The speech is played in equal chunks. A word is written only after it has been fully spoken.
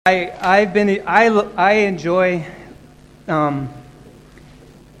I enjoy kind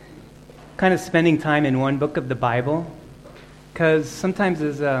of spending time in one book of the Bible, because sometimes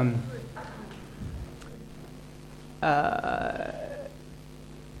if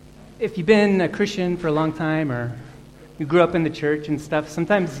you've been a Christian for a long time or you grew up in the church and stuff,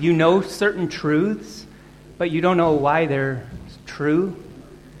 sometimes you know certain truths, but you don't know why they're true.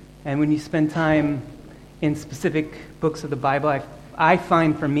 And when you spend time in specific books of the Bible, I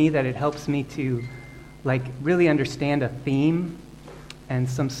find for me that it helps me to really understand a theme and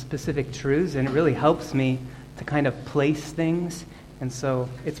some specific truths, and it really helps me to kind of place things. And so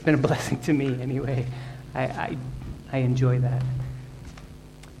it's been a blessing to me anyway. I enjoy that.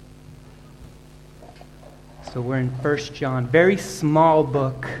 So we're in 1 John, very small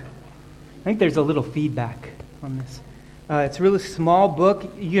book. I think there's a little feedback on this. It's a really small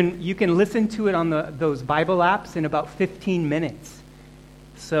book. You can listen to it on those Bible apps in about 15 minutes.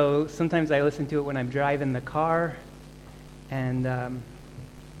 So sometimes I listen to it when I'm driving the car, and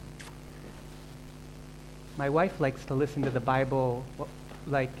my wife likes to listen to the Bible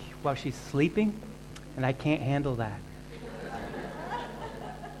while she's sleeping, and I can't handle that.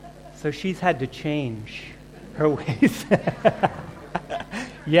 So she's had to change her ways.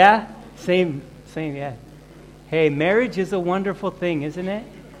 Yeah? Same, yeah. Hey, marriage is a wonderful thing, isn't it?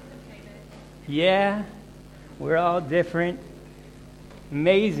 Yeah, we're all different.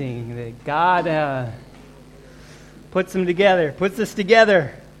 Amazing that God puts us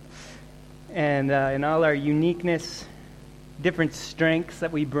together, and in all our uniqueness, different strengths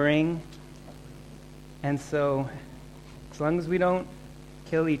that we bring. And so, as long as we don't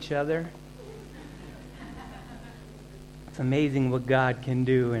kill each other, it's amazing what God can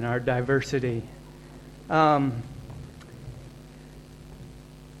do in our diversity. 1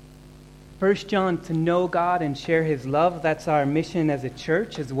 John, to know God and share His love. That's our mission as a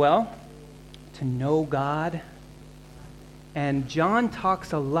church as well, to know God. And John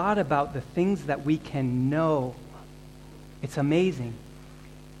talks a lot about the things that we can know. It's amazing.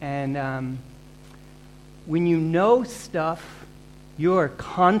 And when you know stuff, you're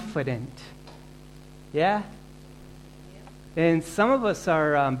confident. Yeah? And some of us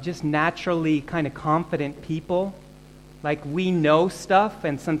are just naturally kind of confident people. Like, we know stuff,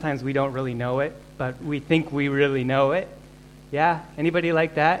 and sometimes we don't really know it, but we think we really know it. Yeah? Anybody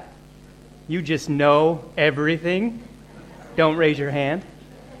like that? You just know everything? Don't raise your hand.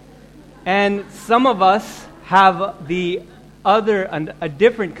 And some of us have a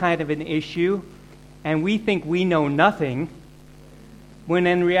different kind of an issue, and we think we know nothing, when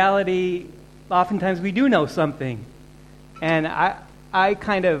in reality, oftentimes we do know something. And I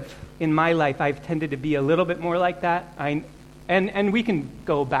kind of, in my life, I've tended to be a little bit more like that. And we can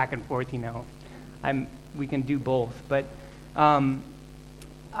go back and forth, we can do both. But I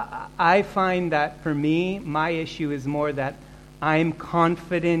find that for me, my issue is more that I'm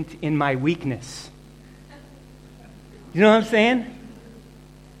confident in my weakness. You know what I'm saying?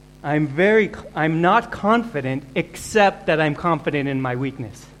 I'm not confident, except that I'm confident in my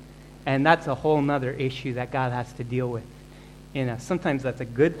weakness. And that's a whole nother issue that God has to deal with. Sometimes that's a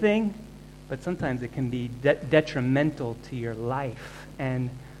good thing, but sometimes it can be detrimental to your life. And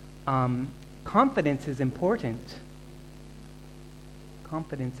confidence is important.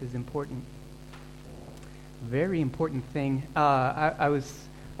 Confidence is important. Very important thing. I was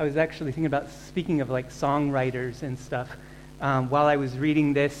actually thinking about, speaking of songwriters and stuff, while I was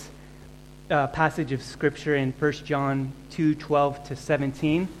reading this passage of Scripture in 1 John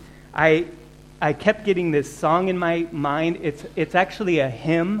 2:12-17, I kept getting this song in my mind. It's actually a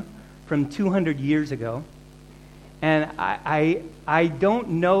hymn from 200 years ago. And I don't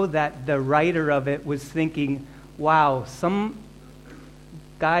know that the writer of it was thinking, wow, some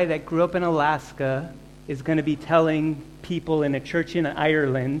guy that grew up in Alaska is going to be telling people in a church in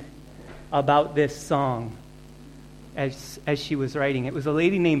Ireland about this song as she was writing. It was a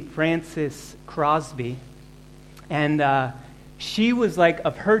lady named Frances Crosby. And she was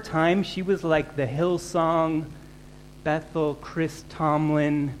of her time, she was like the Hillsong, Bethel, Chris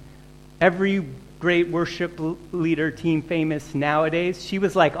Tomlin, every great worship leader, team famous nowadays. She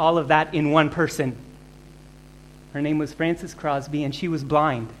was like all of that in one person. Her name was Frances Crosby, and she was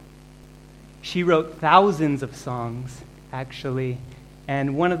blind. She wrote thousands of songs, actually.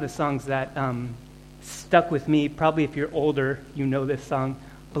 And one of the songs that stuck with me, probably if you're older, you know this song,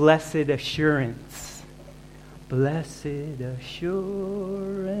 Blessed Assurance. Blessed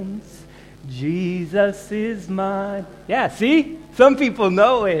assurance, Jesus is mine. Yeah, see? Some people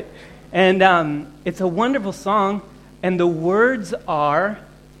know it. And it's a wonderful song. And the words are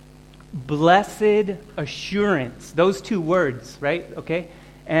blessed assurance. Those two words, right? Okay?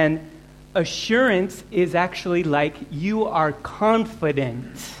 And assurance is actually like you are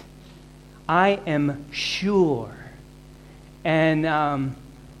confident. I am sure. And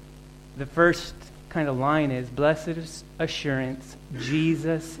the first kind of line is, blessed assurance,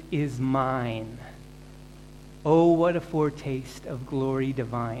 Jesus is mine. Oh, what a foretaste of glory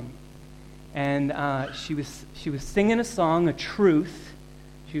divine. And she was singing a song, a truth.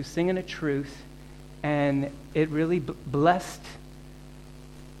 She was singing a truth, and it really blessed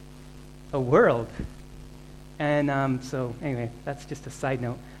a world. And so anyway, that's just a side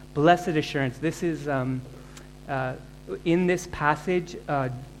note. Blessed assurance. This is, in this passage,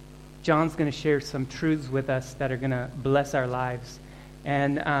 John's going to share some truths with us that are going to bless our lives.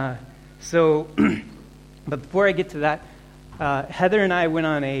 And so, but before I get to that, Heather and I went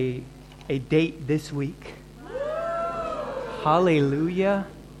on a date this week. Hallelujah.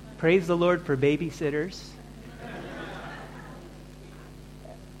 Praise the Lord for babysitters.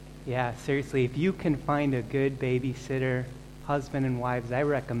 Yeah, seriously, if you can find a good babysitter, husband and wives, I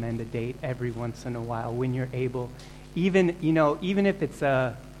recommend a date every once in a while when you're able. Even if it's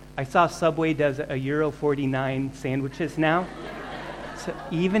I saw Subway does a €1.49 sandwiches now. So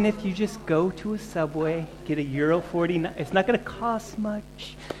even if you just go to a Subway, get a €1.49, it's not going to cost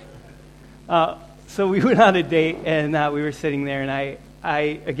much. So we went on a date, and we were sitting there, and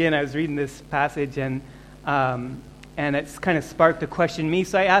I was reading this passage, and it's kind of sparked a question in me.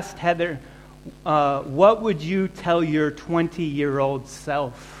 So I asked Heather, what would you tell your 20-year-old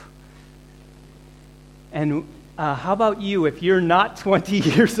self? And how about you, if you're not 20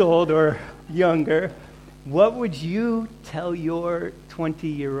 years old or younger, what would you tell your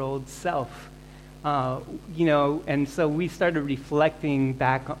 20-year-old self? And so we started reflecting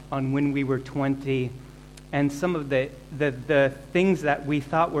back on when we were 20 and some of the things that we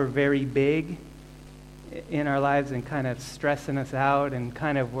thought were very big in our lives and kind of stressing us out, and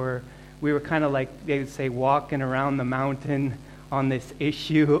we were kind of like, they would say, walking around the mountain on this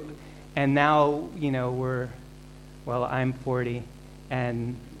issue. And now, I'm 40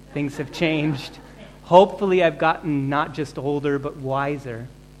 and things have changed. Hopefully I've gotten not just older, but wiser.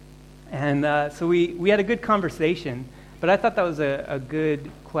 And so we had a good conversation, but I thought that was a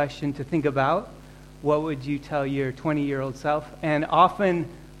good question to think about. What would you tell your 20-year-old self? And often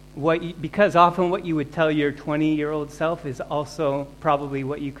what you would tell your 20-year-old self is also probably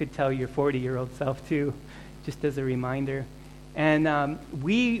what you could tell your 40-year-old self too, just as a reminder. And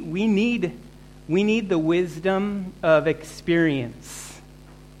we need the wisdom of experience.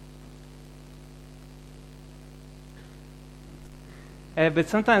 But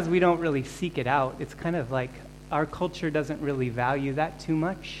sometimes we don't really seek it out. It's kind of like our culture doesn't really value that too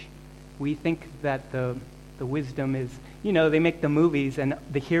much. We think that the wisdom is, they make the movies and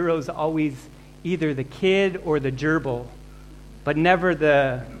the hero's always either the kid or the gerbil, but never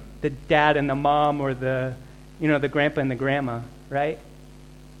the dad and the mom or the grandpa and the grandma, right?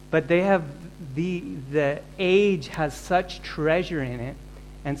 But they have the age has such treasure in it,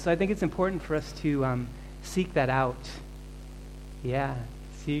 and so I think it's important for us to seek that out. Yeah.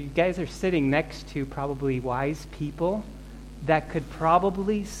 So you guys are sitting next to probably wise people that could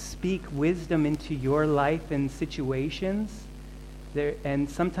probably speak wisdom into your life and situations. And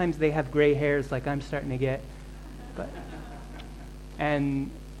sometimes they have gray hairs like I'm starting to get. But and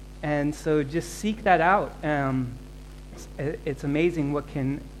so just seek that out. It's amazing what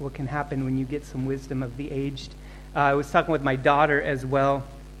can happen when you get some wisdom of the aged. I was talking with my daughter as well,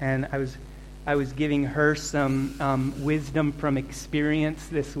 and I was giving her some wisdom from experience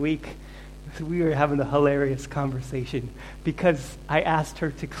this week. We were having a hilarious conversation because I asked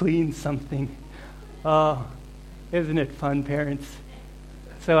her to clean something. Oh, isn't it fun, parents?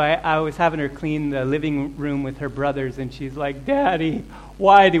 So I was having her clean the living room with her brothers, and she's like, "Daddy,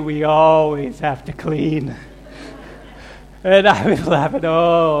 why do we always have to clean?" And I was laughing,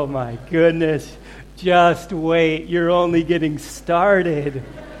 "Oh my goodness, just wait, you're only getting started.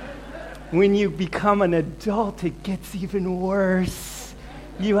 When you become an adult, it gets even worse.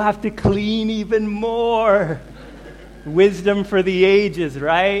 You have to clean even more." Wisdom for the ages,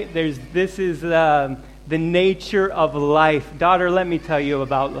 right? This is the nature of life. Daughter, let me tell you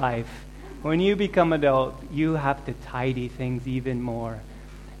about life. When you become adult, you have to tidy things even more.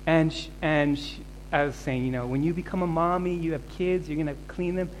 And I was saying, when you become a mommy, you have kids, you're going to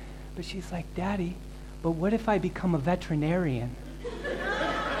clean them. But she's like, "Daddy, but what if I become a veterinarian?"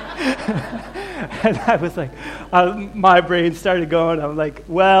 And I was like, my brain started going. I'm like,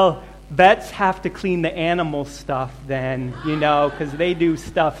 well, vets have to clean the animal stuff then, because they do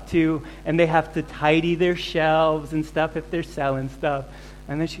stuff too, and they have to tidy their shelves and stuff if they're selling stuff.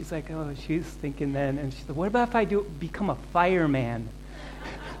 And then she's like, she's thinking then, and she said, "What about if I become a fireman?"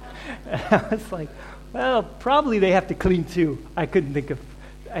 I was like, well, probably they have to clean too. I couldn't think of,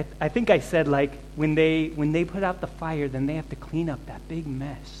 I think I said like, when they put out the fire, then they have to clean up that big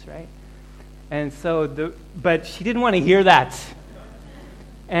mess, right? And so, but she didn't want to hear that.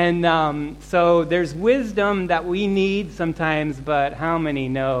 And so there's wisdom that we need sometimes, but how many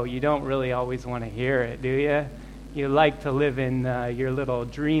know you don't really always want to hear it, do you? You like to live in your little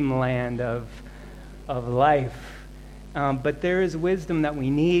dreamland of life. But there is wisdom that we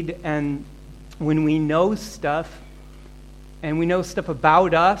need, and when we know stuff, and we know stuff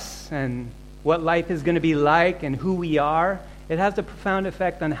about us and what life is going to be like and who we are, it has a profound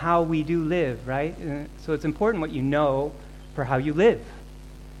effect on how we do live, right? So it's important what you know for how you live.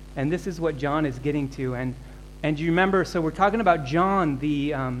 And this is what John is getting to. And you remember, so we're talking about John,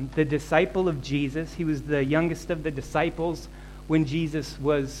 the disciple of Jesus. He was the youngest of the disciples when Jesus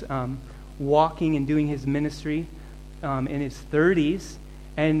was walking and doing his ministry in his 30s.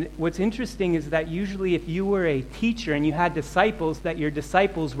 And what's interesting is that usually if you were a teacher and you had disciples, that your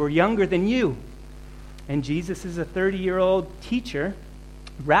disciples were younger than you. And Jesus is a 30-year-old teacher,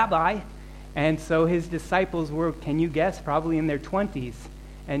 rabbi, and so his disciples were, can you guess, probably in their 20s.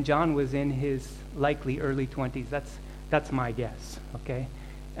 And John was in his likely early 20s. That's my guess, okay?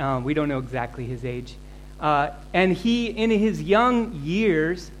 We don't know exactly his age. And he, in his young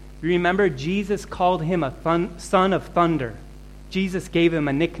years, remember, Jesus called him a son of thunder. Jesus gave him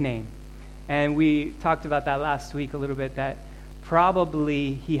a nickname. And we talked about that last week a little bit, that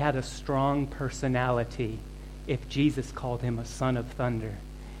probably he had a strong personality if Jesus called him a son of thunder.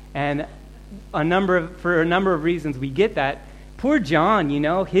 And for a number of reasons we get that. Poor John,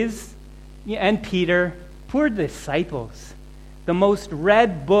 and Peter, poor disciples. The most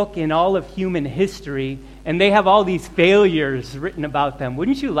read book in all of human history, and they have all these failures written about them.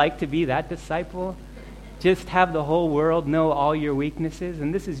 Wouldn't you like to be that disciple? Just have the whole world know all your weaknesses.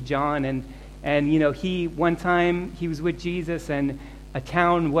 And this is John, and one time he was with Jesus, and a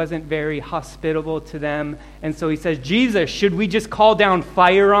town wasn't very hospitable to them. And so he says, Jesus, should we just call down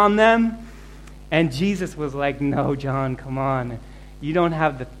fire on them? And Jesus was like, no, John, come on. You don't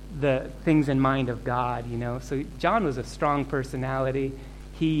have the things in mind of God, So John was a strong personality.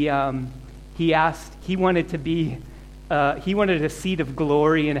 He wanted a seat of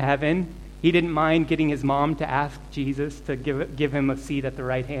glory in heaven. He didn't mind getting his mom to ask Jesus to give him a seat at the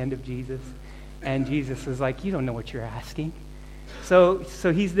right hand of Jesus. And Jesus was like, you don't know what you're asking. So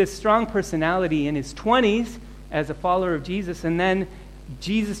he's this strong personality in his 20s as a follower of Jesus, and then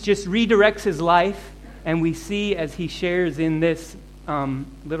Jesus just redirects his life, and we see as he shares in this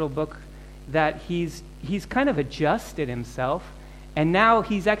little book that he's kind of adjusted himself. And now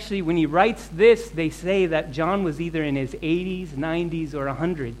he's actually, when he writes this, they say that John was either in his 80s, 90s, or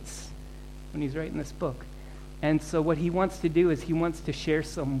 100s when he's writing this book. And so what he wants to do is he wants to share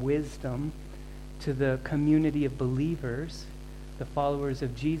some wisdom to the community of believers, the followers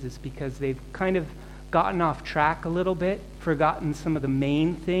of Jesus, because they've kind of gotten off track a little bit, forgotten some of the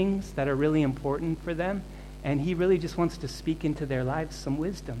main things that are really important for them, and he really just wants to speak into their lives some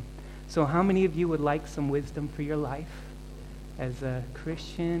wisdom. So how many of you would like some wisdom for your life? As a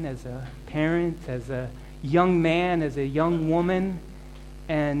Christian, as a parent, as a young man, as a young woman.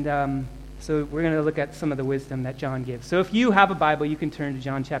 And so we're going to look at some of the wisdom that John gives. So if you have a Bible, you can turn to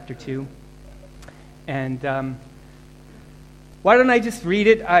John chapter 2. And why don't I just read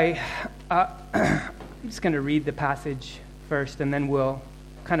it? I'm just going to read the passage first, and then we'll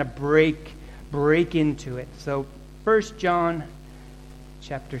kind of break into it. So 1 John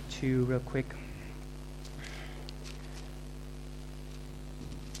chapter 2, real quick.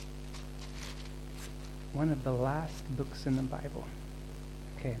 One of the last books in the Bible.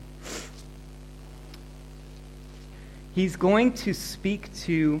 Okay. He's going to speak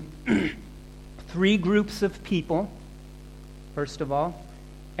to three groups of people, first of all,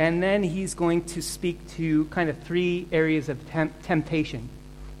 and then he's going to speak to kind of three areas of temptation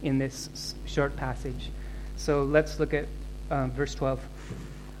in this short passage. So let's look at verse 12.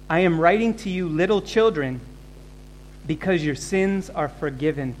 I am writing to you, little children, because your sins are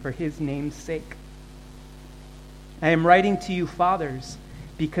forgiven for his name's sake. I am writing to you, fathers,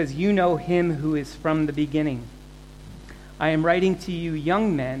 because you know him who is from the beginning. I am writing to you,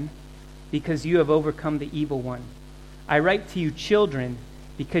 young men, because you have overcome the evil one. I write to you, children,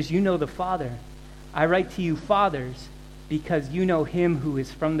 because you know the Father. I write to you, fathers, because you know him who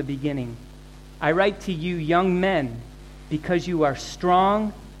is from the beginning. I write to you, young men, because you are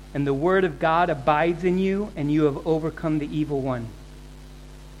strong, and the word of God abides in you, and you have overcome the evil one.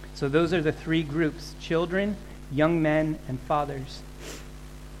 So those are the three groups: children, young men, and fathers.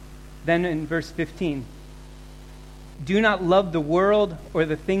 Then in verse 15, Do not love the world or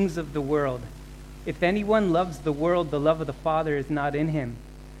the things of the world. If anyone loves the world, the love of the Father is not in him.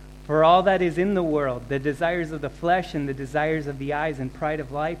 For all that is in the world, the desires of the flesh and the desires of the eyes and pride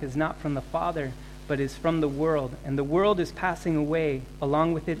of life, is not from the Father, but is from the world. And the world is passing away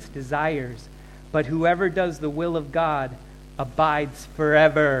along with its desires. But whoever does the will of God abides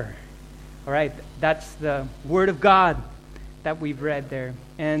forever. All right, that's the Word of God that we've read there.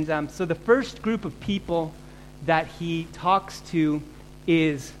 And so the first group of people that he talks to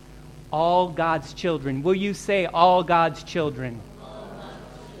is all God's children. Will you say all God's children?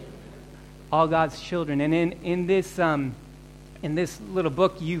 All God's children. And in this little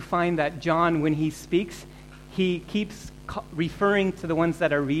book, you find that John, when he speaks, he keeps referring to the ones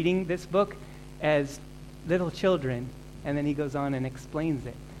that are reading this book as little children, and then he goes on and explains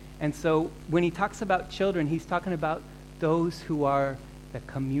it. And so when he talks about children, he's talking about those who are the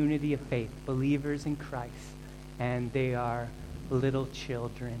community of faith, believers in Christ, and they are little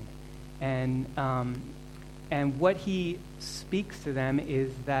children. And what he speaks to them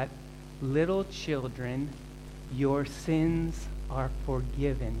is that, little children, your sins are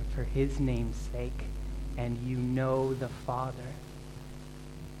forgiven for his name's sake, and you know the Father.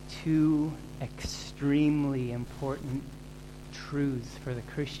 Two extremely important truths for the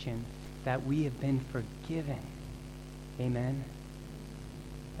Christian, that we have been forgiven. Amen.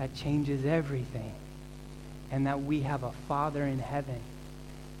 That changes everything. And that we have a Father in heaven.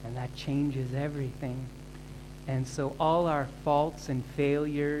 And that changes everything. And so all our faults and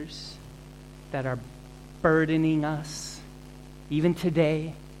failures that are burdening us, even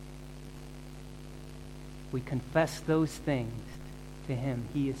today, we confess those things to him.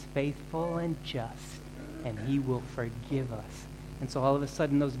 He is faithful and just, and he will forgive us. And so all of a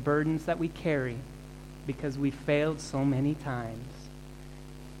sudden, those burdens that we carry, because we failed so many times,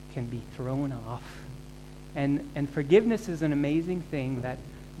 can be thrown off. And forgiveness is an amazing thing, that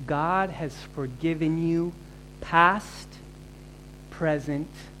God has forgiven you past, present,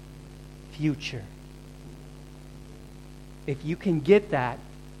 future. If you can get that,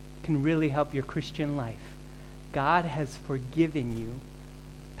 it can really help your Christian life. God has forgiven you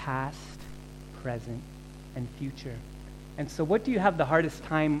past, present, and future. And so what do you have the hardest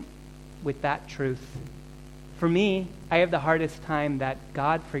time with that truth? For me, I have the hardest time that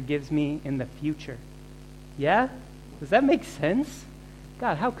God forgives me in the future. Yeah? Does that make sense?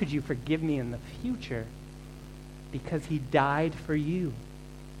 God, how could you forgive me in the future? Because he died for you.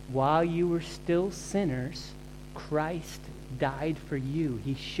 While you were still sinners, Christ died for you.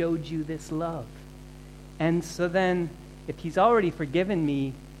 He showed you this love. And so then, if he's already forgiven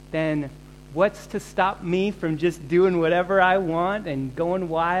me, then what's to stop me from just doing whatever I want and going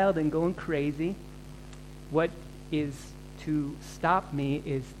wild and going crazy? What is to stop me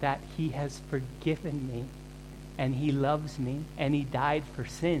is that he has forgiven me, and he loves me, and he died for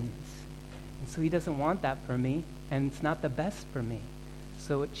sins. And so he doesn't want that for me, and it's not the best for me.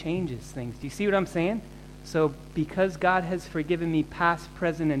 So it changes things. Do you see what I'm saying? So because God has forgiven me past,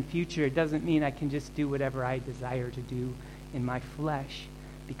 present, and future, it doesn't mean I can just do whatever I desire to do in my flesh,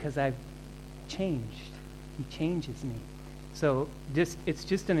 because I've changed. He changes me. So it's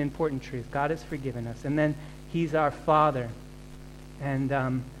just an important truth. God has forgiven us. And then he's our Father.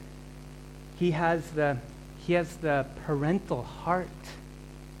 And he has the parental heart.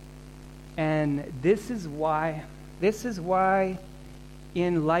 And this is why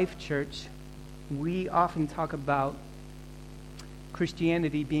in Life Church we often talk about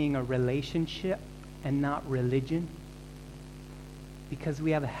Christianity being a relationship and not religion, because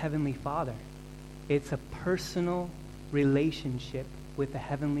we have a Heavenly Father. It's a personal relationship with the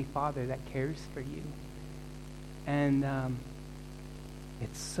Heavenly Father that cares for you. And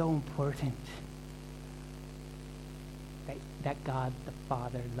it's so important that God the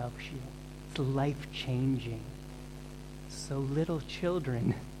Father loves you. It's life-changing. So little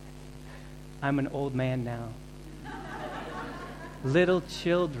children, I'm an old man now. Little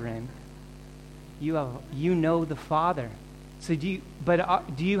children, you know the Father. So do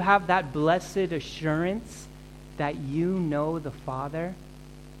you have that blessed assurance that you know the Father?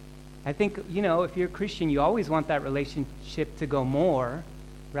 I think, if you're a Christian, you always want that relationship to go more,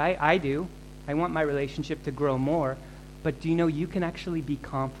 right? I do. I want my relationship to grow more. But do you know you can actually be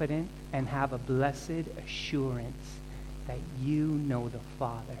confident and have a blessed assurance that you know the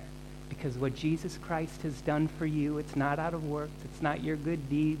Father? Because what Jesus Christ has done for you, it's not out of works. It's not your good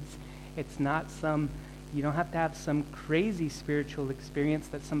deeds. It's not you don't have to have some crazy spiritual experience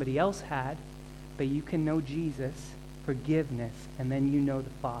that somebody else had, but you can know Jesus, forgiveness, and then you know the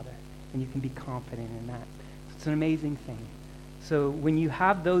Father, and you can be confident in that. So it's an amazing thing. So when you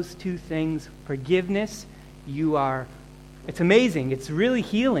have those two things, forgiveness, it's amazing. It's really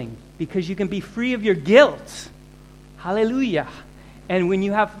healing because you can be free of your guilt. Hallelujah. And when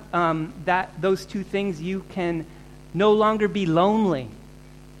you have those two things, you can no longer be lonely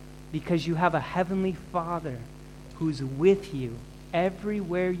because you have a heavenly Father who's with you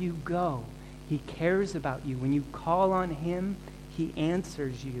everywhere you go. He cares about you. When you call on him, he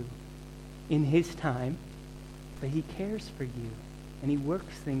answers you in his time, but he cares for you, and he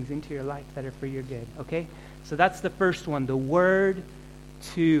works things into your life that are for your good, okay? So that's the first one, the word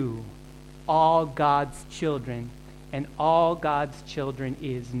to all God's children, and all God's children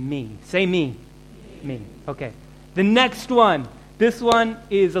is me. Say me. Me. Okay. The next one, this one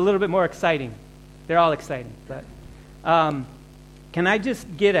is a little bit more exciting. They're all exciting, but can I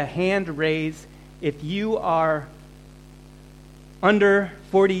just get a hand raise if you are under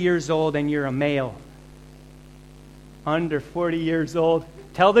 40 years old and you're a male? Under 40 years old.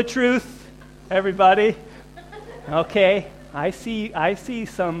 Tell the truth, everybody. Okay, I see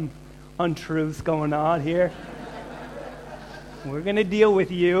some untruths going on here. We're going to deal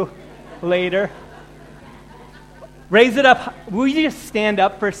with you later. Raise it up. Will you just stand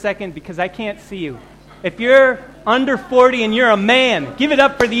up for a second because I can't see you. If you're under 40 and you're a man, give it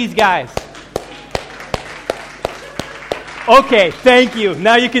up for these guys. Okay, thank you.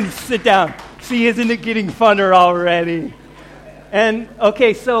 Now you can sit down. See, isn't it getting funner already? And,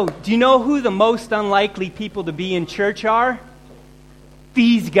 okay, so do you know who the most unlikely people to be in church are?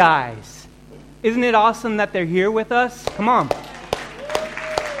 These guys. Isn't it awesome that they're here with us? Come on.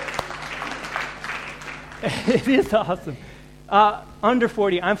 It is awesome. Under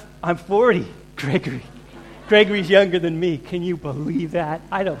 40. I'm 40, Gregory. Gregory's younger than me. Can you believe that?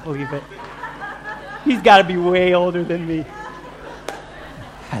 I don't believe it. He's got to be way older than me.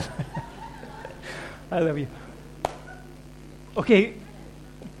 I love you. Okay,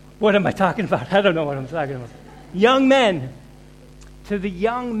 what am I talking about? I don't know what I'm talking about. Young men. To the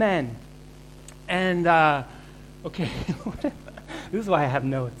young men. And, okay. This is why I have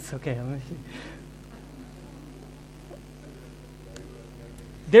notes. Okay, let me see.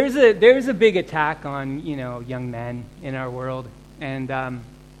 There's a big attack on, young men in our world. And,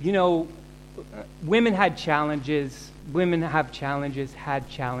 women had challenges. Women have challenges, had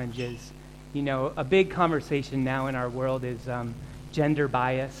challenges. A big conversation now in our world is gender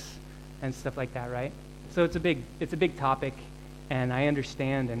bias and stuff like that, right? So it's a big topic, and I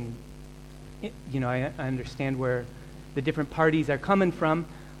understand, and I understand where the different parties are coming from,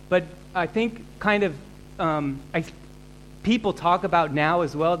 but I think kind of people talk about now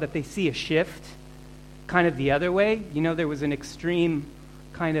as well that they see a shift kind of the other way. There was an extreme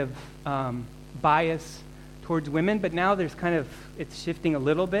kind of bias towards women, but now it's shifting a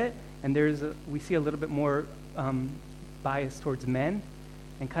little bit, and we see a little bit more bias towards men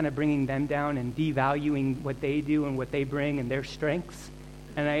and kind of bringing them down and devaluing what they do and what they bring and their strengths.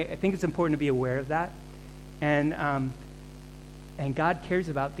 And I think it's important to be aware of that. And God cares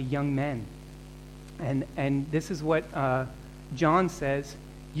about the young men. And this is what John says,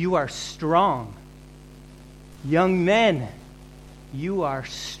 you are strong. Young men, you are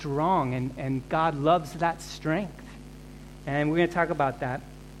strong, and God loves that strength. And we're going to talk about that.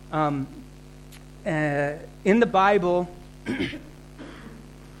 In the Bible,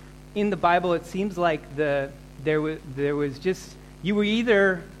 it seems like there was just, you were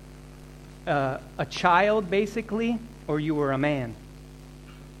either a child, basically, or you were a man.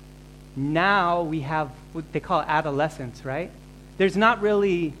 Now we have what they call adolescence, right? There's not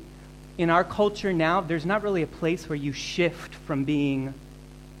really, in our culture now, there's not really a place where you shift from being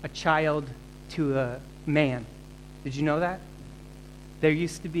a child to a man. Did you know that? There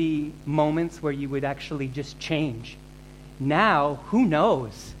used to be moments where you would actually just change. Now, who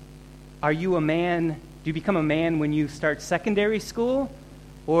knows? Are you a man? Do you become a man when you start secondary school?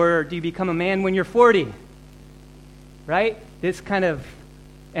 Or do you become a man when you're 40? Right?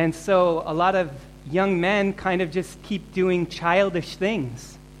 And so a lot of young men kind of just keep doing childish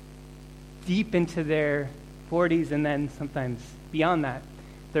things deep into their 40s and then sometimes beyond that,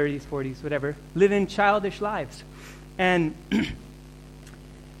 30s, 40s, whatever, living childish lives. And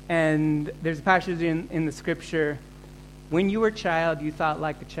there's a passage in the scripture, when you were a child, you thought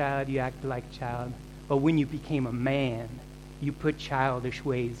like a child, you acted like a child. But when you became a man, you put childish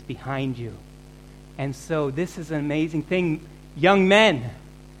ways behind you. And so this is an amazing thing. Young men,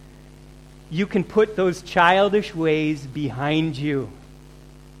 you can put those childish ways behind you.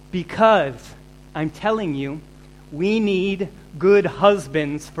 Because, I'm telling you, we need good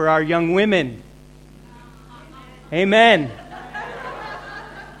husbands for our young women. Amen.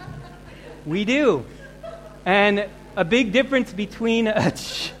 We do. And a big difference between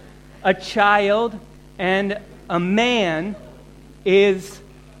a child And a man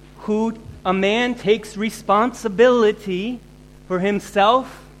takes responsibility for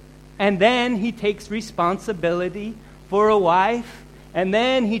himself, and then he takes responsibility for a wife, and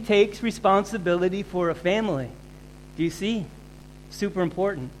then he takes responsibility for a family. Do you see? Super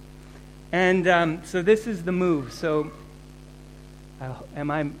important. And so this is the move. So am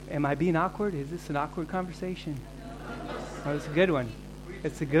I being awkward? Is this an awkward conversation? Oh, it's a good one.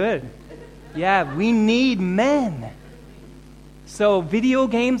 It's a good. Yeah, we need men. So video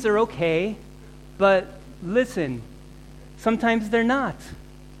games are okay, but listen, sometimes they're not.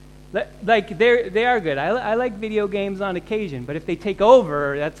 Like they are good. I like video games on occasion, but if they take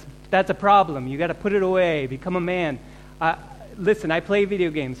over, that's a problem. You got to put it away. Become a man. Listen, I play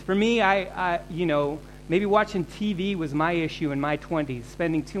video games. For me, I maybe watching TV was my issue in my 20s,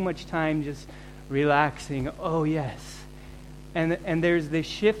 spending too much time just relaxing. Oh yes, and there's this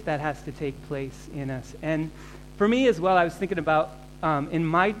shift that has to take place in us. And for me as well, I was thinking about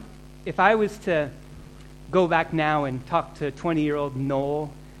if I was to go back now and talk to 20-year-old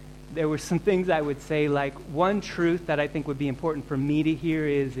Noel, there were some things I would say, like one truth that I think would be important for me to hear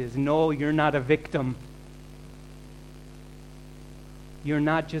is Noel, you're not a victim. You're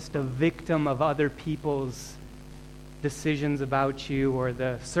not just a victim of other people's decisions about you or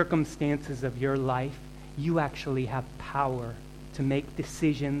the circumstances of your life. You actually have power to make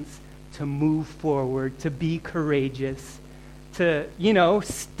decisions, to move forward, to be courageous, to,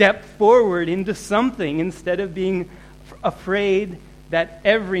 step forward into something instead of being afraid that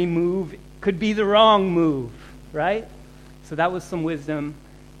every move could be the wrong move, right? So that was some wisdom.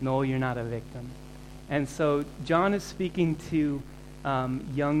 No, you're not a victim. And so John is speaking to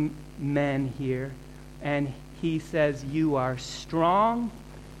young men here, and he says, you are strong,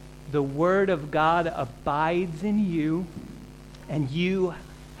 the word of God abides in you, and you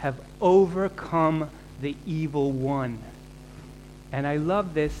have overcome the evil one. And I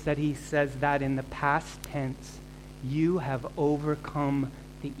love this, that he says that in the past tense. You have overcome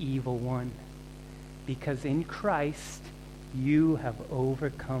the evil one. Because in Christ, you have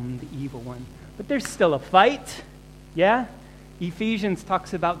overcome the evil one. But there's still a fight, yeah? Ephesians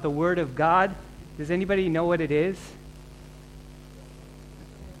talks about the word of God. Does anybody know what it is?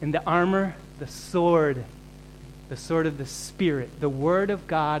 In the armor, the sword of the Spirit. The word of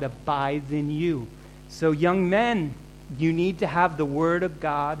God abides in you. So young men, you need to have the word of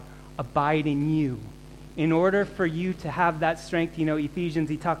God abide in you. In order for you to have that strength, Ephesians,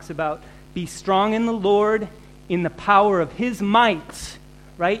 he talks about be strong in the Lord, in the power of his might,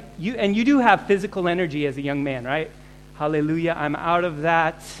 right? You do have physical energy as a young man, right? Hallelujah. I'm out of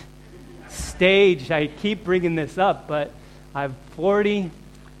that stage. I keep bringing this up, but I'm 40,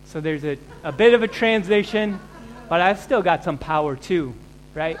 so there's a bit of a transition, but I've still got some power too,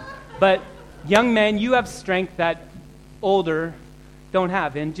 right? But young men, you have strength that older don't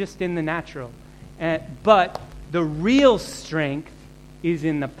have, and just in the natural. But the real strength is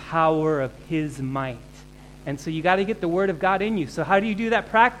in the power of his might. And so you got to get the word of God in you. So how do you do that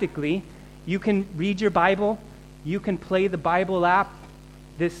practically? You can read your Bible. You can play the Bible app.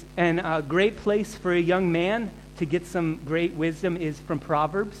 And a great place for a young man to get some great wisdom is from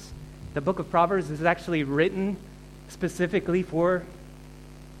Proverbs. The book of Proverbs is actually written specifically for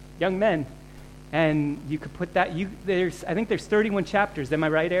young men. And you could put that, I think there's 31 chapters. Am I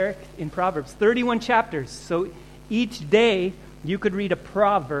right, Eric? In Proverbs, 31 chapters. So each day you could read a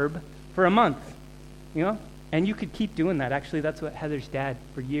proverb for a month, And you could keep doing that. Actually, that's what Heather's dad,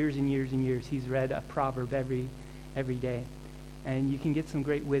 for years and years and years, he's read a proverb every day. And you can get some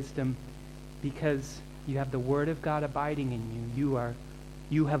great wisdom because you have the word of God abiding in you.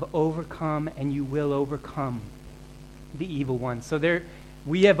 You have overcome and you will overcome the evil one. So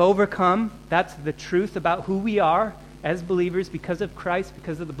we have overcome. That's the truth about who we are as believers because of Christ,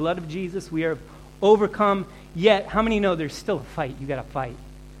 because of the blood of Jesus. We are overcome. Yet, how many know there's still a fight? You got to fight.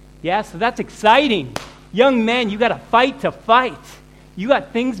 Yeah, so that's exciting. Young men, you got to fight to fight. You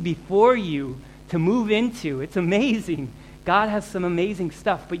got things before you to move into. It's amazing. God has some amazing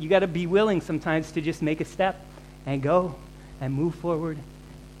stuff, but you got to be willing sometimes to just make a step and go and move forward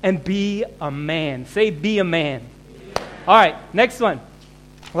and be a man. Say, be a man. All right, next one.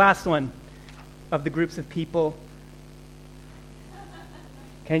 Last one of the groups of people.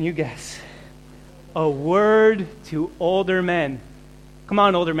 Can you guess? A word to older men. Come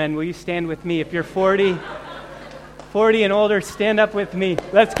on, older men, will you stand with me? If you're 40 and older, stand up with me.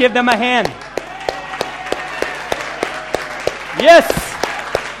 Let's give them a hand. Yes!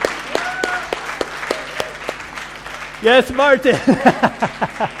 Yes, Martin.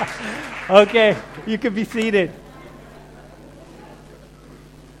 Okay, you can be seated.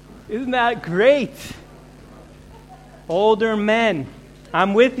 Isn't that great? Older men,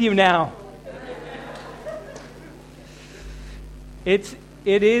 I'm with you now. It's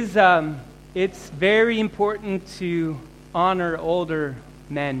very important to honor older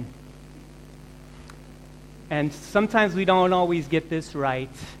men. And sometimes we don't always get this right.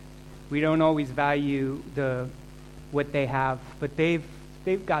 We don't always value what they have, but they've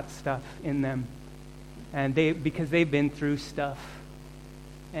got stuff in them, and because they've been through stuff,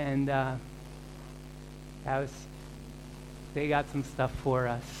 and they got some stuff for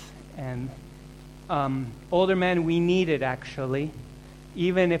us. And older men, we need it actually,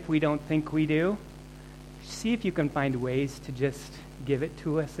 even if we don't think we do. See if you can find ways to just give it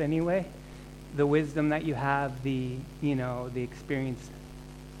to us anyway. The wisdom that you have, the experience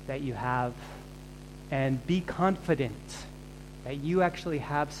that you have, and be confident that you actually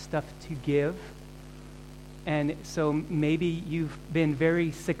have stuff to give. And so maybe you've been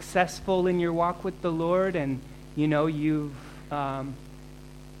very successful in your walk with the Lord, and you've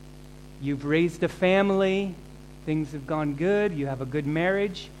raised a family, things have gone good, you have a good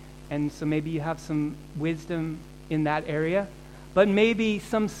marriage, and so maybe you have some wisdom in that area. But maybe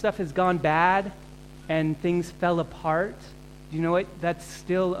some stuff has gone bad and things fell apart. You know what? That's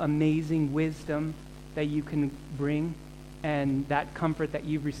still amazing wisdom that you can bring, and that comfort that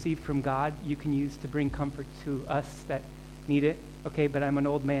you've received from God, you can use to bring comfort to us that need it. Okay, but I'm an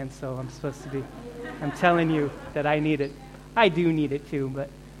old man, so I'm telling you that I need it. I do need it too, but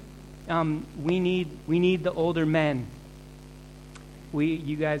we need the older men.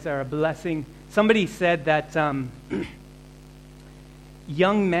 You guys are a blessing. Somebody said that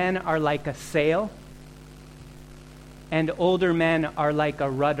young men are like a sail, and older men are like a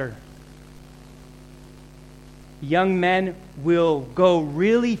rudder. Young men will go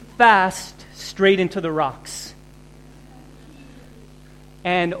really fast straight into the rocks,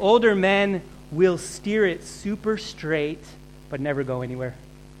 and older men will steer it super straight but never go anywhere.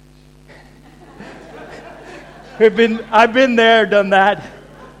 I've been there, done that.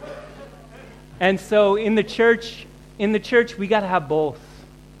 And so in the church we got to have both.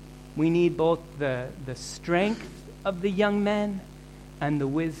 We need both the strength of the young men and the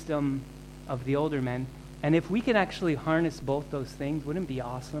wisdom of the older men. And if we can actually harness both those things, wouldn't it be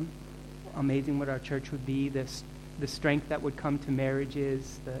awesome? Amazing what our church would be, the strength that would come to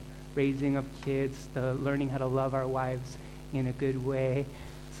marriages, the raising of kids, the learning how to love our wives in a good way.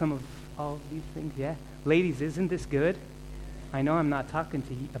 Some of all of these things, yeah. Ladies, isn't this good? I know I'm not talking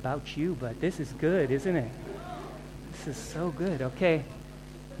to you about you, but this is good, isn't it? This is so good. Okay.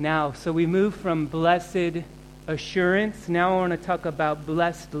 Now, so we move from blessed assurance. Now I want to talk about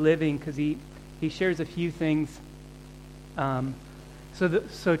blessed living, because he shares a few things. So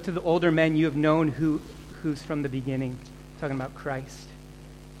to the older men, you have known who's from the beginning. Talking about Christ.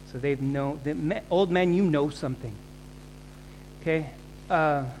 So they've known. Old men, you know something. Okay?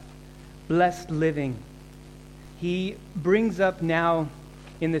 Blessed living. He brings up now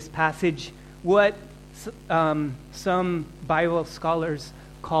in this passage what some Bible scholars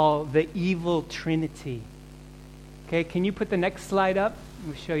call the evil trinity. Okay, can you put the next slide up?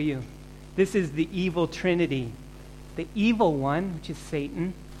 I'll show you. This is the evil trinity. The evil one, which is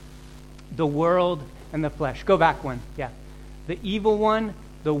Satan, the world, and the flesh. Go back one. Yeah. The evil one,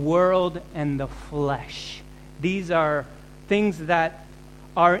 the world, and the flesh. These are things that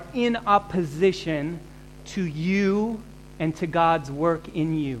are in opposition to you and to God's work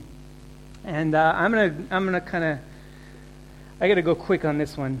in you. And I'm gonna kind of, I got to go quick on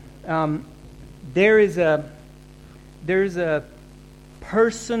this one. There's a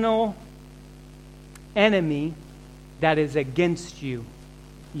personal enemy that is against you,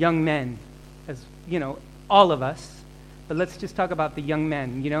 young men, as you know, all of us. But let's just talk about the young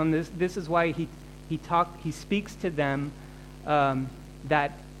men. And this is why he speaks to them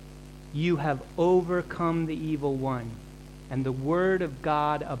that you have overcome the evil one, and the word of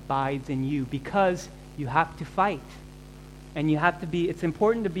God abides in you, because you have to fight. And it's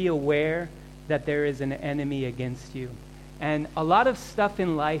important to be aware that there is an enemy against you. And a lot of stuff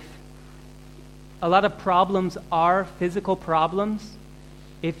in life, a lot of problems are physical problems.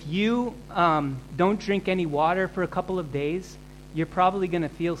 If you don't drink any water for a couple of days, you're probably going to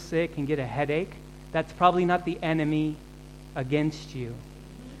feel sick and get a headache. That's probably not the enemy against you.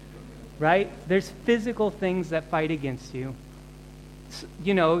 Right? There's physical things that fight against you.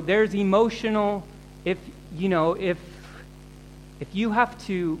 There's emotional. If you have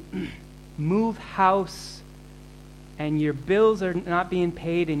to move house and your bills are not being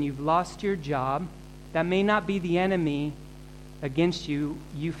paid and you've lost your job, that may not be the enemy against you.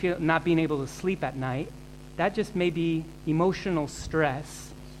 You feel not being able to sleep at night. That just may be emotional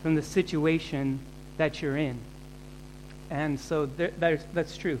stress from the situation that you're in. And so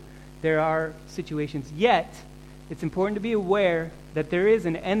that's true. There are situations. Yet, it's important to be aware that there is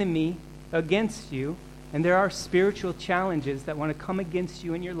an enemy against you, and there are spiritual challenges that want to come against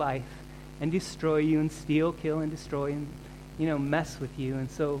you in your life and destroy you and steal, kill, and destroy and, mess with you.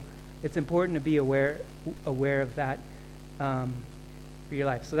 And so it's important to be aware of that for your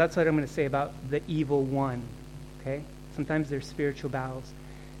life. So that's what I'm going to say about the evil one, okay? Sometimes there's spiritual battles.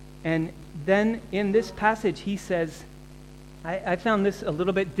 And then in this passage, he says, I found this a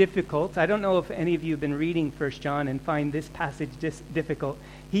little bit difficult. I don't know if any of you have been reading 1 John and find this passage difficult.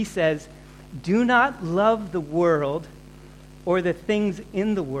 He says, do not love the world or the things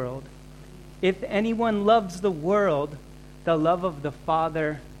in the world. If anyone loves the world, the love of the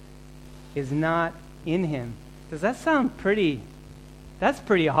Father is not in him. Does that sound that's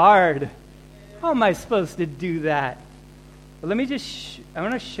pretty hard. How am I supposed to do that? Well, let me just, I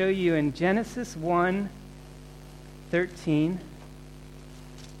want to show you in Genesis 1:13.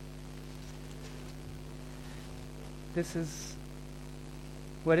 This is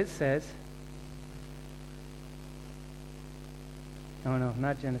what it says. Oh no,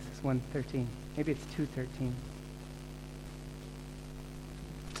 not Genesis 1:13. Maybe it's 2:13.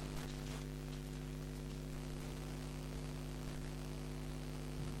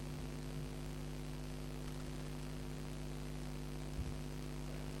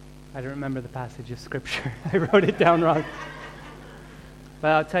 I don't remember the passage of Scripture. I wrote it down wrong.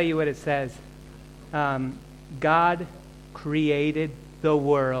 But I'll tell you what it says. God created the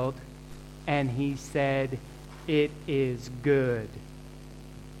world, and he said, it is good.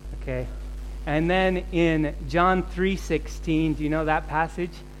 Okay? And then in John 3:16, do you know that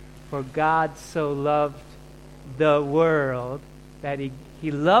passage? For God so loved the world, that he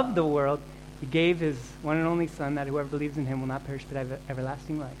loved the world, he gave his one and only Son, that whoever believes in him will not perish but have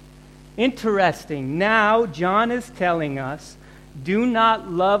everlasting life. Interesting. Now, John is telling us, do not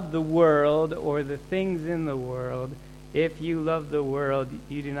love the world or the things in the world. If you love the world,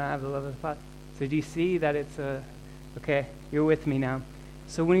 you do not have the love of the Father. So do you see that it's okay, you're with me now.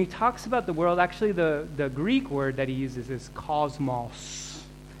 So when he talks about the world, actually the Greek word that he uses is cosmos.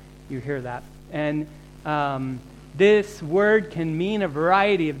 You hear that. And this word can mean a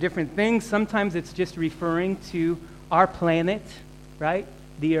variety of different things. Sometimes it's just referring to our planet, right?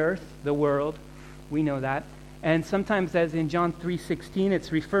 The earth, the world. We know that. And sometimes, as in John 3:16,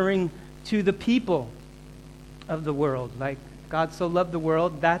 it's referring to the people of the world. Like, God so loved the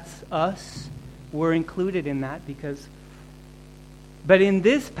world, that's us. We're included in that because... But in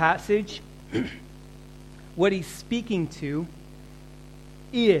this passage, what he's speaking to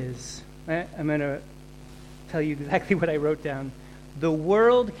is... I'm going to tell you exactly what I wrote down. The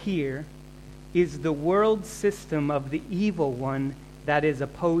world here is the world system of the evil one that is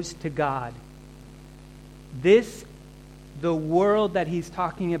opposed to God. The world that he's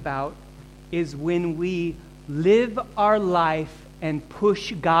talking about is when we live our life and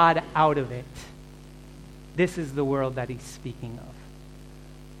push God out of it. This is the world that he's speaking of.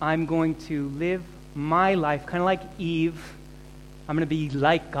 I'm going to live my life kind of like Eve. I'm going to be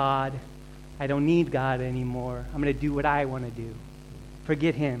like God. I don't need God anymore. I'm going to do what I want to do.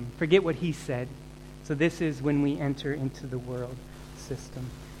 Forget him. Forget what he said. So this is when we enter into the world system.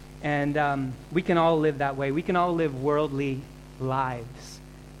 And we can all live that way. We can all live worldly lives.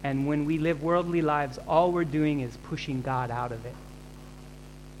 And when we live worldly lives, all we're doing is pushing God out of it.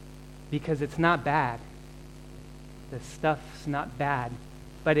 Because it's not bad. The stuff's not bad.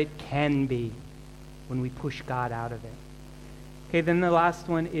 But it can be when we push God out of it. Okay, then the last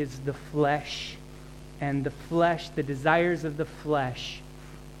one is the flesh. And the flesh, the desires of the flesh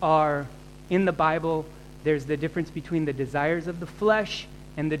are, in the Bible, there's the difference between the desires of the flesh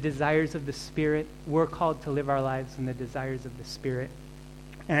and the desires of the Spirit. We're called to live our lives in the desires of the Spirit.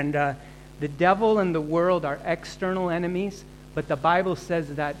 And the devil and the world are external enemies, but the Bible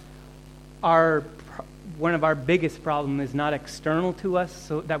says that one of our biggest problems is not external to us,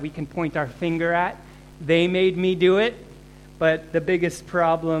 so that we can point our finger at. They made me do it, but the biggest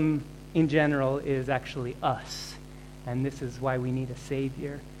problem in general is actually us. And this is why we need a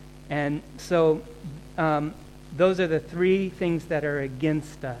Savior. And so those are the three things that are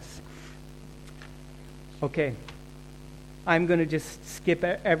against us. Okay. I'm going to just skip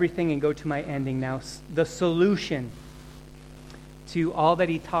everything and go to my ending now. The solution to all that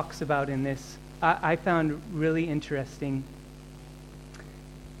he talks about in this, I found really interesting.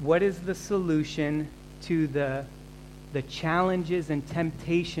 What is the solution to the challenges and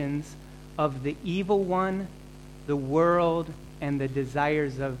temptations of the evil one, the world, and the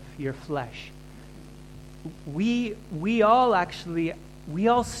desires of your flesh? We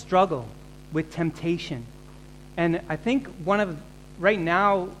all struggle with temptation. And I think right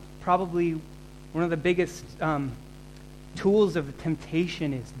now, probably one of the biggest tools of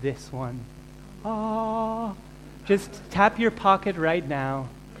temptation is this one. Just tap your pocket right now.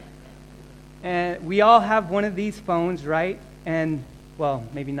 And we all have one of these phones, right? And, well,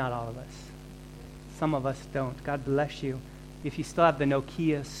 maybe not all of us. Some of us don't. God bless you. If you still have the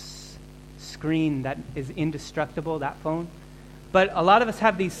Nokia screen that is indestructible, that phone. But a lot of us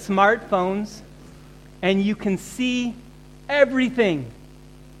have these smartphones, and you can see everything.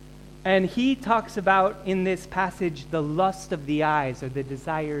 And he talks about in this passage the lust of the eyes, or the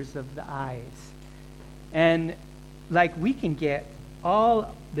desires of the eyes. And like we can get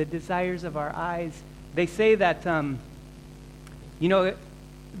all the desires of our eyes. They say that,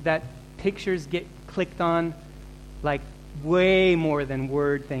 that pictures get clicked on like way more than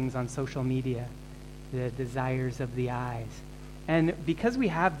word things on social media. The desires of the eyes. And because we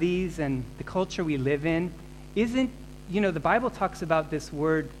have these and the culture we live in, the Bible talks about this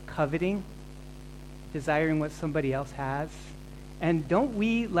word coveting, desiring what somebody else has. And don't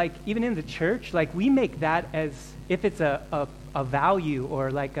we, even in the church, we make that as if it's a value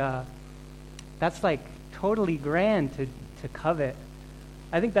or that's totally grand to covet.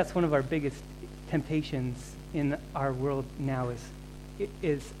 I think that's one of our biggest temptations in our world now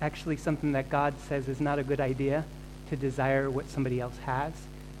is actually something that God says is not a good idea, to desire what somebody else has.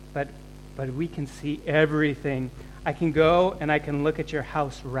 But we can see everything. I can go and I can look at your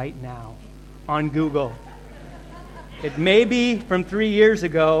house right now on Google. It may be from 3 years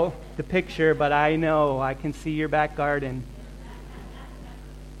ago, the picture, but I know I can see your back garden.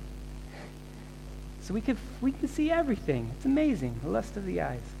 So we can see everything. It's amazing, the lust of the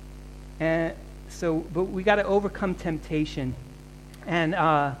eyes. And but we got to overcome temptation. And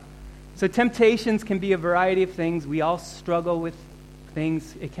so temptations can be a variety of things. We all struggle with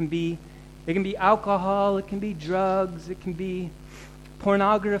things. It can be alcohol, it can be drugs, it can be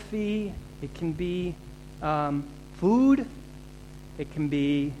pornography, it can be food, it can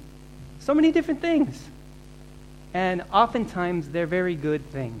be so many different things. And oftentimes they're very good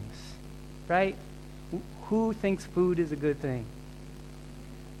things, right? Who thinks food is a good thing?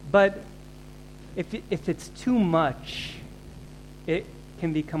 But if it's too much, it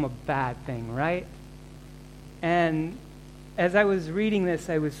can become a bad thing, right? And as I was reading this,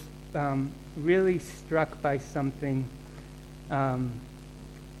 I was really struck by something.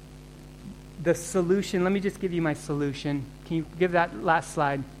 The solution, let me just give you my solution. Can you give that last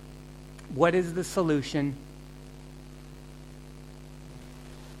slide? What is the solution?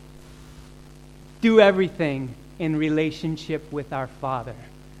 Do everything in relationship with our Father.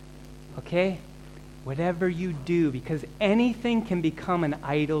 Okay? Whatever you do, because anything can become an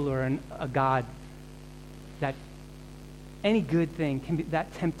idol or a god. That any good thing can be,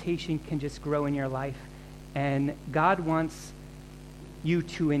 that temptation can just grow in your life. And God wants you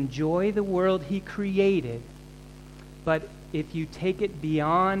to enjoy the world He created, but if you take it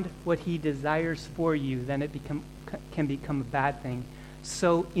beyond what He desires for you, then it can become a bad thing.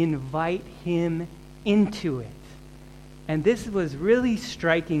 So invite Him into it. And this was really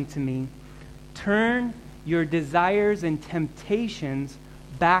striking to me. Turn your desires and temptations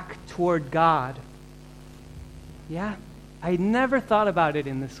back toward God. Yeah, I never thought about it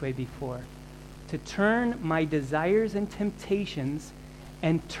in this way before. To turn my desires and temptations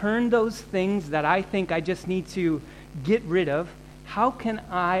and turn those things that I think I just need to get rid of, how can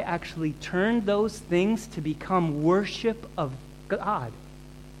I actually turn those things to become worship of God?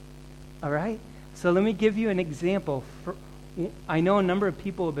 All right? So let me give you an example. I know a number of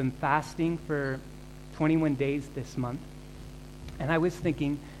people have been fasting for 21 days this month. And I was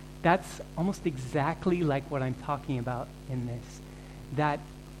thinking, that's almost exactly like what I'm talking about in this. That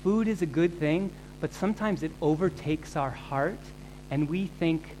food is a good thing, but sometimes it overtakes our heart, and we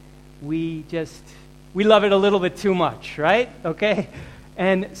think we love it a little bit too much, right? Okay?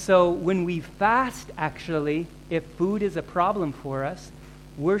 And so when we fast, actually, if food is a problem for us,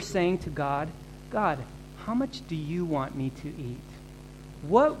 we're saying to God, God, how much do you want me to eat?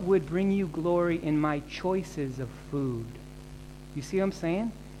 What would bring you glory in my choices of food? You see what I'm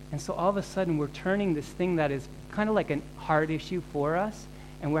saying? And so all of a sudden we're turning this thing that is kind of like a hard issue for us,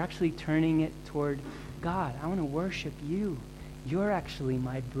 and we're actually turning it toward God. I want to worship you. You're actually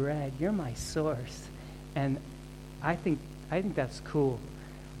my bread. You're my source. And I think that's cool.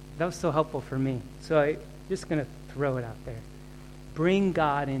 That was so helpful for me. So I'm just going to throw it out there. Bring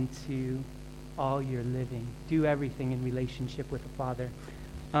God into all your living. Do everything in relationship with the Father.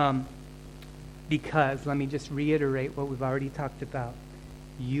 Because, let me just reiterate what we've already talked about.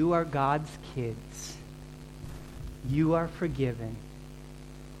 You are God's kids. You are forgiven.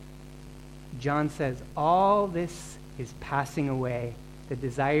 John says, all this is passing away. The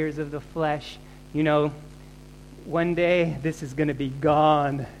desires of the flesh, one day this is going to be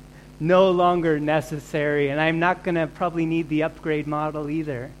gone, no longer necessary, and I'm not going to probably need the upgrade model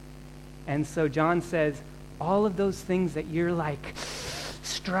either. And so John says, all of those things that you're like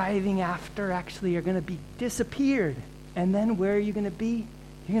striving after actually are going to be disappeared. And then where are you going to be?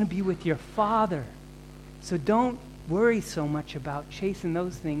 You're going to be with your Father. So don't worry so much about chasing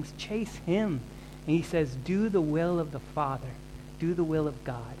those things. Chase Him. And He says, do the will of the Father. Do the will of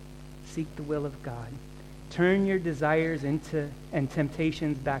God. Seek the will of God. Turn your desires and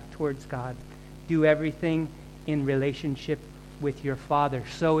temptations back towards God. Do everything in relationship with your Father.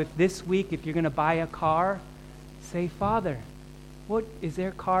 So if this week, if you're going to buy a car, say, Father, what is there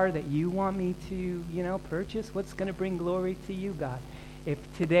a car that you want me to, purchase? What's going to bring glory to you, God? If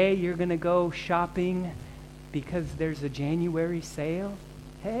today you're going to go shopping because there's a January sale,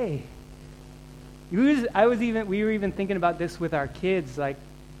 hey, we were even thinking about this with our kids, like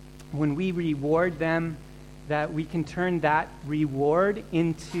when we reward them, that we can turn that reward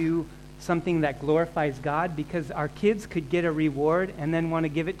into something that glorifies God, because our kids could get a reward and then want to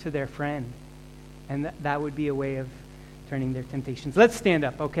give it to their friend. And that would be a way of turning their temptations. Let's stand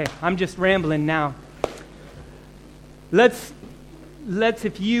up. Okay, I'm just rambling now. Let's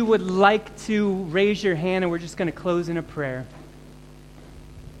if you would like to raise your hand, and we're just going to close in a prayer.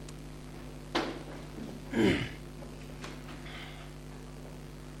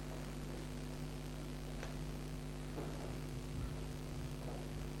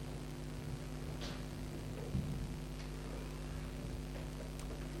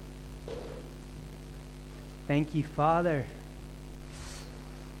 Thank you, Father.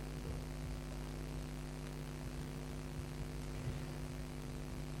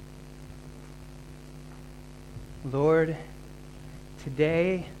 Lord,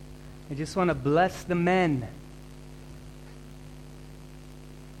 today I just want to bless the men.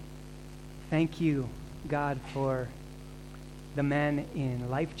 Thank you, God, for the men in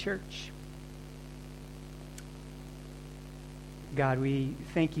Life Church. God, we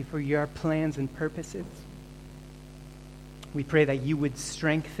thank you for your plans and purposes. We pray that you would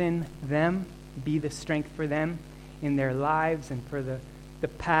strengthen them, be the strength for them in their lives and for the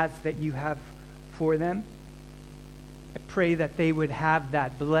paths that you have for them. I pray that they would have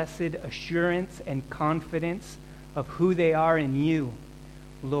that blessed assurance and confidence of who they are in you,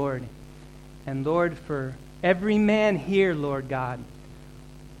 Lord. And Lord, for every man here, Lord God,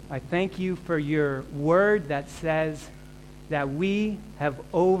 I thank you for your word that says that we have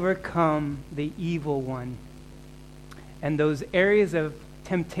overcome the evil one. And those areas of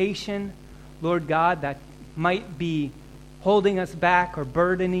temptation, Lord God, that might be holding us back or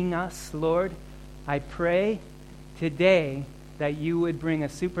burdening us, Lord, I pray today that you would bring a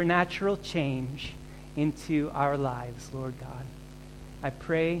supernatural change into our lives, Lord God. I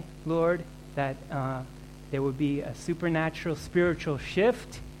pray, Lord, that there would be a supernatural spiritual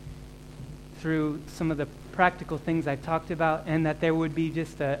shift through some of the practical things I talked about, and that there would be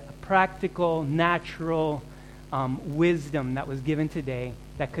just a practical, natural wisdom that was given today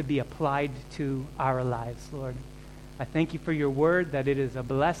that could be applied to our lives, Lord. I thank you for your word, that it is a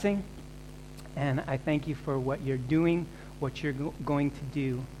blessing, and I thank you for what you're doing, what you're going to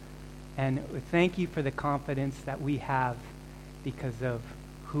do. And thank you for the confidence that we have because of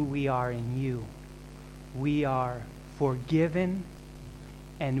who we are in you. We are forgiven,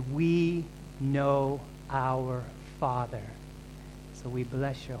 and we know our Father. So we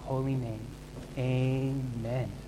bless your holy name. Amen.